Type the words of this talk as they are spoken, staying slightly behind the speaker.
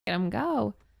Let him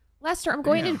go. Lester, I'm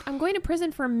going to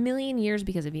prison for 1,000,000 years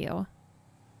because of you.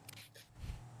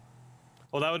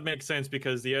 Well, that would make sense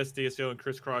because the SDSO and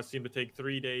crisscross seem to take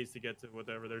 3 days to get to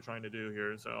whatever they're trying to do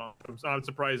here. So I'm not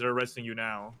surprised they're arresting you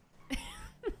now.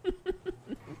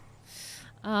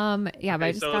 Yeah, but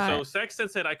I just so Sexton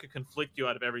said I could conflict you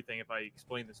out of everything if I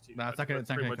explain this to you. No, it's not gonna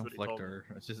conflict her.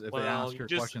 It's just if they ask her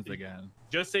questions again.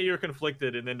 Just say you're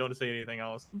conflicted and then don't say anything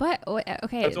else. But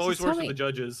okay, that's always worse for the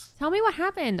judges. Tell me what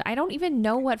happened. I don't even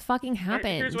know what fucking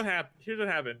happened. Here's what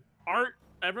happened. Art,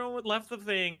 everyone left the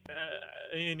thing,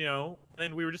 you know,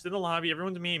 and we were just in the lobby.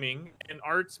 Everyone's memeing, and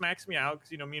Art smacks me out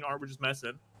because me and Art were just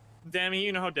messing. Demi,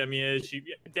 you know how Demi is.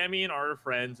 Demi and Art are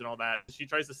friends and all that. She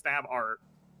tries to stab Art.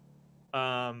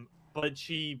 But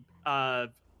she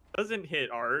doesn't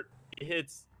hit Art. It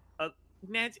hits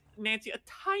Nancy a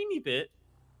tiny bit,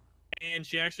 and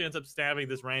she actually ends up stabbing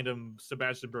this random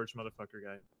Sebastian Birch motherfucker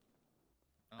guy.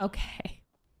 Okay.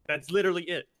 That's literally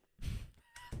it.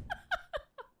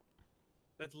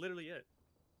 That's literally it.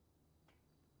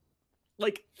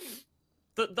 Like,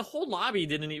 the whole lobby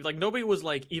didn't even, like, nobody was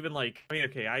like even like, I mean,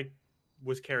 okay, I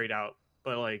was carried out,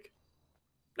 but like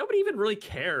nobody even really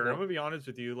cared. I'm gonna be honest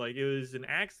with you. Like, it was an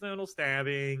accidental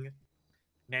stabbing.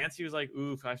 Nancy was like,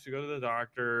 oof, I have to go to the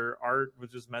doctor. Art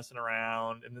was just messing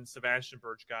around. And then Sebastian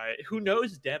Birch guy, who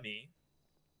knows Demi.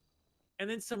 And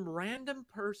then some random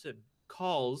person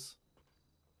calls,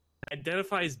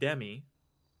 identifies Demi.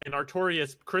 And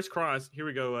Artorias, Crisscross, here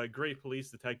we go, great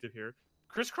police detective here.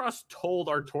 Crisscross told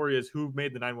Artorias who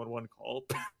made the 911 call.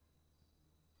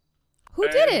 Who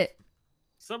did it?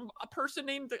 A person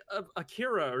named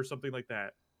Akira or something like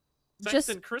that.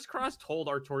 Sexton, Crisscross told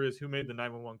Artorias who made the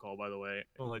 911 call, by the way.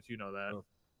 I'll let you know that.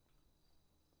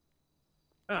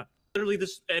 Oh. Literally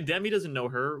this, and Demi doesn't know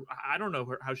her. I don't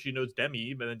know how she knows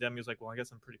Demi, but then Demi was like, well, I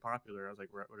guess I'm pretty popular. I was like,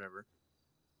 whatever.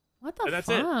 What the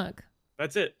fuck?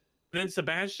 That's it. And then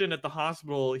Sebastian at the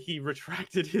hospital, he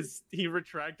retracted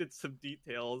some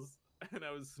details, and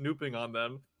I was snooping on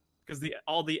them. Because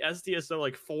all the SDSO,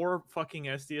 like 4 fucking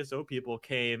SDSO people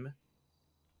came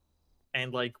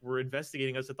and like were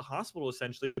investigating us at the hospital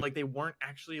essentially. Like they weren't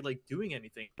actually like doing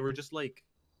anything. They were just like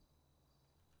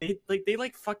they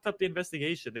fucked up the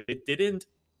investigation. It didn't.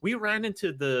 We ran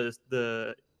into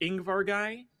the Ingvar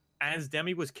guy as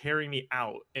Demi was carrying me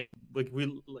out. And like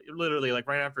we literally like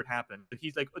right after it happened.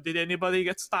 He's like, did anybody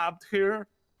get stabbed here?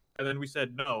 And then we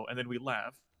said no, and then we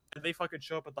left. And they fucking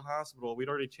show up at the hospital. We'd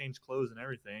already changed clothes and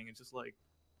everything. It's just like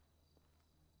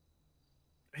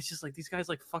these guys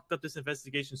like fucked up this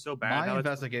investigation so bad. My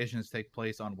investigations take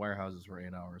place on warehouses for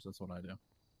 8 hours. That's what I do.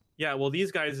 Yeah, well,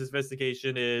 these guys'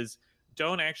 investigation is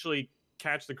don't actually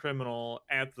catch the criminal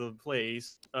at the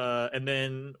place, and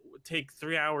then take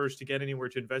 3 hours to get anywhere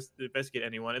to investigate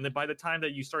anyone. And then by the time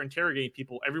that you start interrogating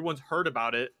people, everyone's heard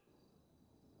about it,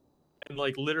 and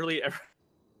like literally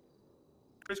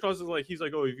Crisscross is like, he's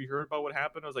like, oh, have you heard about what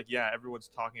happened? I was like, yeah, everyone's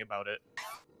talking about it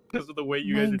because of the way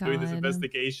you guys are doing this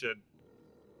investigation.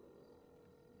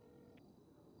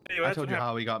 Anyway, I told you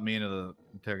how he got me into the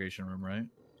interrogation room, right?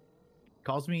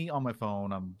 Calls me on my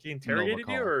phone. He interrogated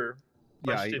you or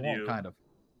questioned you? Kind of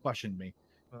questioned me.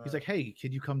 He's like, hey,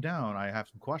 can you come down? I have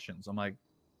some questions. I'm like,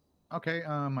 okay.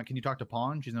 Can you talk to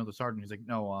Pawn? She's another sergeant. He's like,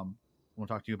 no, I want to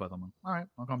talk to you about them. I'm, all right,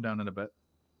 I'll come down in a bit.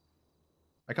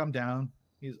 I come down.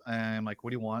 I'm like, what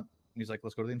do you want? And he's like,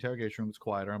 let's go to the interrogation room. It's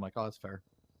quieter. I'm like, oh, that's fair.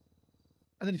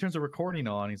 And then he turns the recording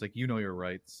on. He's like, you know your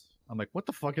rights. I'm like, what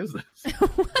the fuck is this?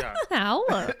 What the hell?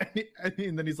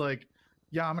 And then he's like,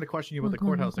 yeah, I'm going to question you about the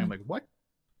courthouse thing. I'm like, what?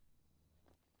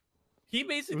 He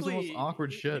basically... It was the most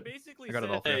awkward shit. He basically I got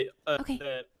it all said okay.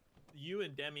 that you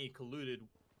and Demi colluded,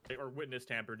 or witness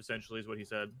tampered, essentially, is what he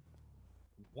said.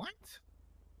 What?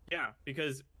 Yeah,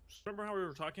 because remember how we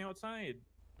were talking outside?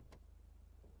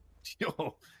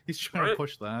 Yo, he's trying to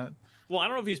push that. Well, I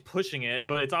don't know if he's pushing it,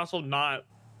 but it's also not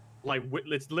like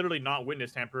it's literally not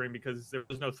witness tampering because there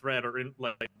was no threat or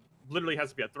like literally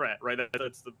has to be a threat, right?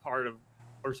 That's the part of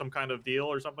or some kind of deal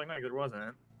or something like there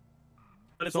wasn't.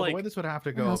 But it's so like the way this would have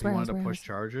to go if we wanted to push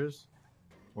charges.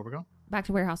 Where we go? Back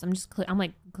to warehouse. I'm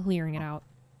like clearing it out.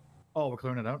 Oh, we're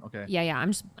clearing it out. Okay. Yeah.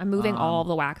 I'm moving all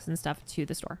the wax and stuff to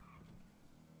the store.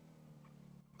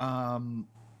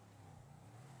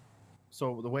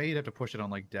 So the way you'd have to push it on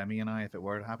like Demi and I, if it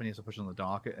were to happen, he has to push it on the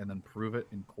docket and then prove it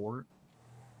in court.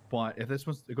 But if it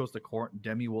goes to court,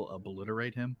 Demi will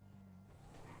obliterate him.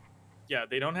 Yeah,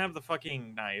 they don't have the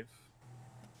fucking knife.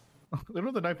 They don't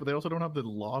have the knife, but they also don't have the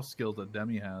law skills that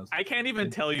Demi has. I can't even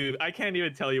tell you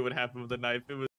what happened with the knife. It was